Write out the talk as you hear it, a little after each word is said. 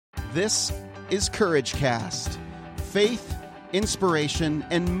This is Courage Cast. Faith, inspiration,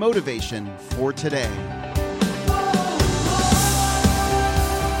 and motivation for today.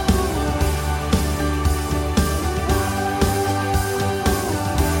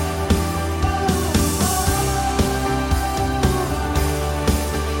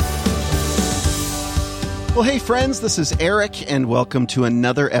 Well, hey friends, this is Eric, and welcome to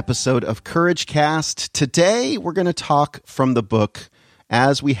another episode of Courage Cast. Today, we're going to talk from the book,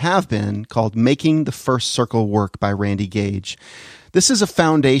 as we have been, called Making the First Circle Work by Randy Gage. This is a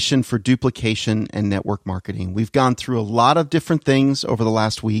foundation for duplication and network marketing. We've gone through a lot of different things over the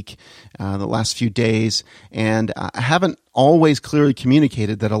last week, the last few days, and I haven't always clearly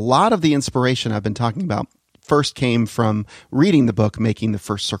communicated that a lot of the inspiration I've been talking about first came from reading the book, Making the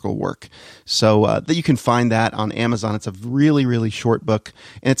First Circle Work. So that you can find that on Amazon. It's a really, really short book,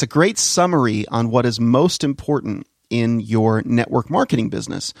 and it's a great summary on what is most important in your network marketing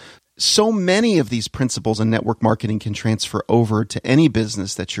business. So many of these principles in network marketing can transfer over to any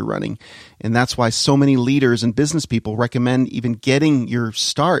business that you're running. And that's why so many leaders and business people recommend even getting your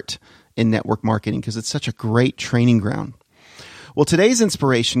start in network marketing, because it's such a great training ground. Well, today's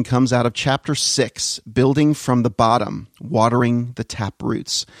inspiration comes out of Chapter 6, Building from the Bottom, Watering the Tap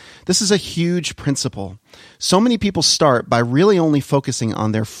Roots. This is a huge principle. So many people start by really only focusing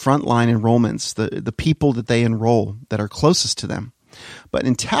on their frontline enrollments, the people that they enroll that are closest to them. But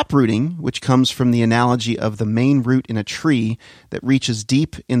in taprooting, which comes from the analogy of the main root in a tree that reaches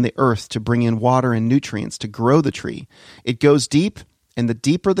deep in the earth to bring in water and nutrients to grow the tree, it goes deep. And the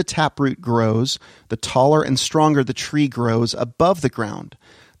deeper the taproot grows, the taller and stronger the tree grows above the ground.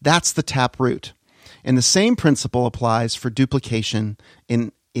 That's the taproot. And the same principle applies for duplication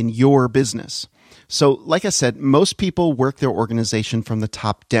in your business. So, like I said, most people work their organization from the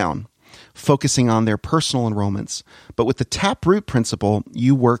top down, focusing on their personal enrollments. But with the taproot principle,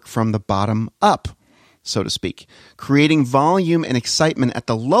 you work from the bottom up, so to speak, creating volume and excitement at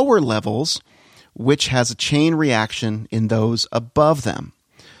the lower levels, which has a chain reaction in those above them.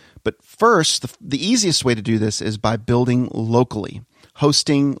 But first, the easiest way to do this is by building locally,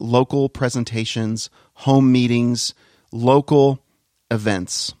 hosting local presentations, home meetings, local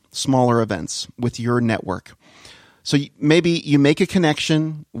events, smaller events with your network. So maybe you make a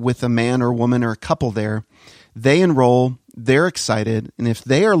connection with a man or woman or a couple there. They enroll, they're excited, and if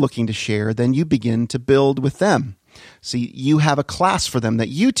they are looking to share, then you begin to build with them. See, you have a class for them that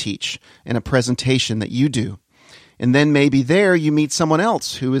you teach and a presentation that you do. And then maybe there you meet someone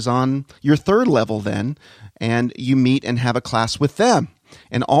else who is on your third level then, and you meet and have a class with them.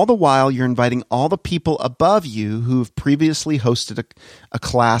 And all the while, you're inviting all the people above you who have previously hosted a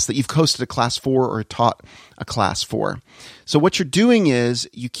class that you've hosted a class for or taught a class for. So what you're doing is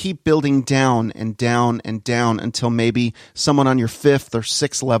you keep building down and down and down until maybe someone on your fifth or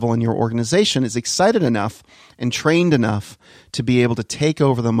sixth level in your organization is excited enough and trained enough to be able to take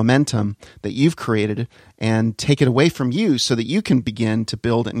over the momentum that you've created and take it away from you so that you can begin to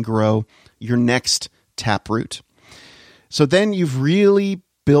build and grow your next taproot. So then you've really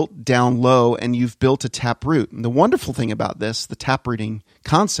built down low and you've built a taproot. And the wonderful thing about this, the taprooting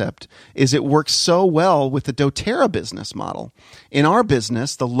concept, is it works so well with the doTERRA business model. In our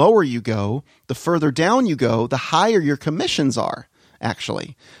business, the lower you go, the further down you go, the higher your commissions are,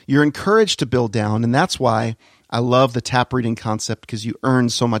 actually. You're encouraged to build down, and that's why I love the taprooting concept, because you earn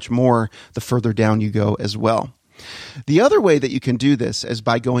so much more the further down you go as well. The other way that you can do this is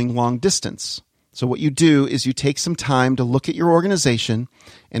by going long distance. So what you do is you take some time to look at your organization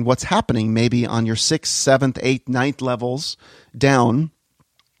and what's happening maybe on your 6th, 7th, 8th, 9th levels down.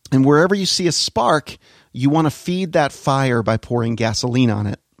 And wherever you see a spark, you want to feed that fire by pouring gasoline on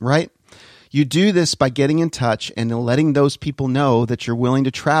it, right? You do this by getting in touch and letting those people know that you're willing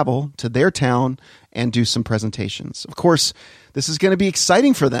to travel to their town and do some presentations. Of course, this is going to be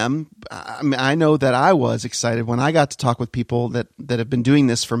exciting for them. I know that I was excited when I got to talk with people that have been doing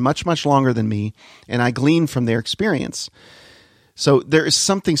this for much, much longer than me, and I gleaned from their experience. So there is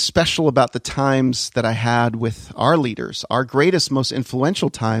something special about the times that I had with our leaders. Our greatest, most influential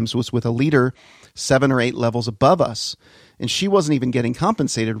times was with a leader 7 or 8 levels above us, and she wasn't even getting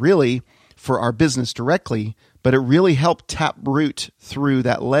compensated really for our business directly, but it really helped taproot through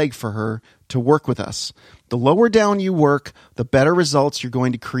that leg for her to work with us. The lower down you work, the better results you're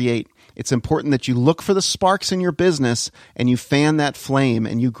going to create. It's important that you look for the sparks in your business and you fan that flame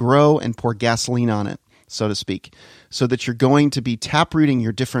and you grow and pour gasoline on it, so to speak, so that you're going to be taprooting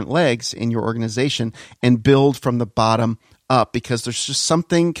your different legs in your organization and build from the bottom up, because there's just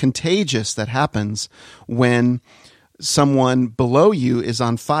something contagious that happens when someone below you is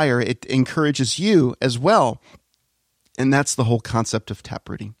on fire. It encourages you as well. And that's the whole concept of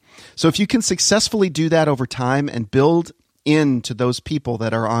taprooting. So if you can successfully do that over time and build into those people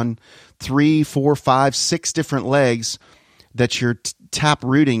that are on 3, 4, 5, 6 different legs that you're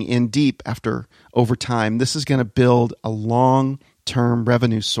taprooting in deep over time, this is going to build a long-term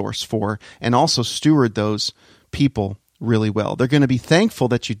revenue source for, and also steward those people really well. They're going to be thankful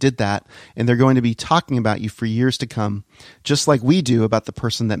that you did that, and they're going to be talking about you for years to come, just like we do about the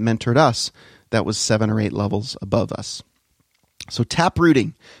person that mentored us that was 7 or 8 levels above us. So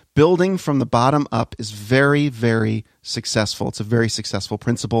taprooting, building from the bottom up, is very, very successful. It's a very successful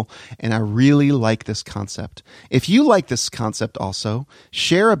principle, and I really like this concept. If you like this concept also,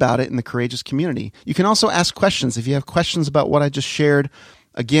 share about it in the Courageous community. You can also ask questions. If you have questions about what I just shared,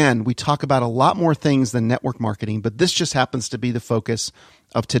 again, we talk about a lot more things than network marketing, but this just happens to be the focus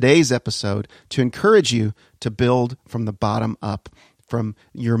of today's episode, to encourage you to build from the bottom up. From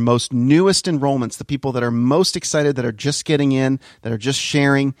your most newest enrollments, the people that are most excited, that are just getting in, that are just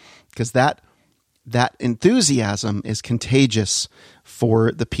sharing, because that enthusiasm is contagious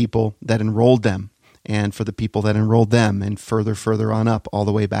for the people that enrolled them, and for the people that enrolled them, and further on up, all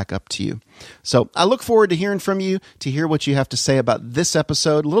the way back up to you. So I look forward to hearing from you, to hear what you have to say about this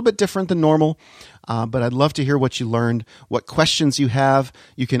episode. A little bit different than normal, but I'd love to hear what you learned, what questions you have.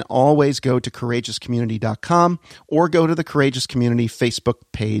 You can always go to courageouscommunity.com or go to the Courageous Community Facebook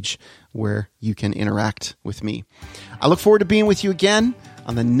page where you can interact with me. I look forward to being with you again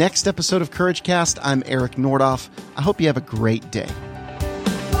on the next episode of Courage Cast. I'm Eric Nordoff. I hope you have a great day.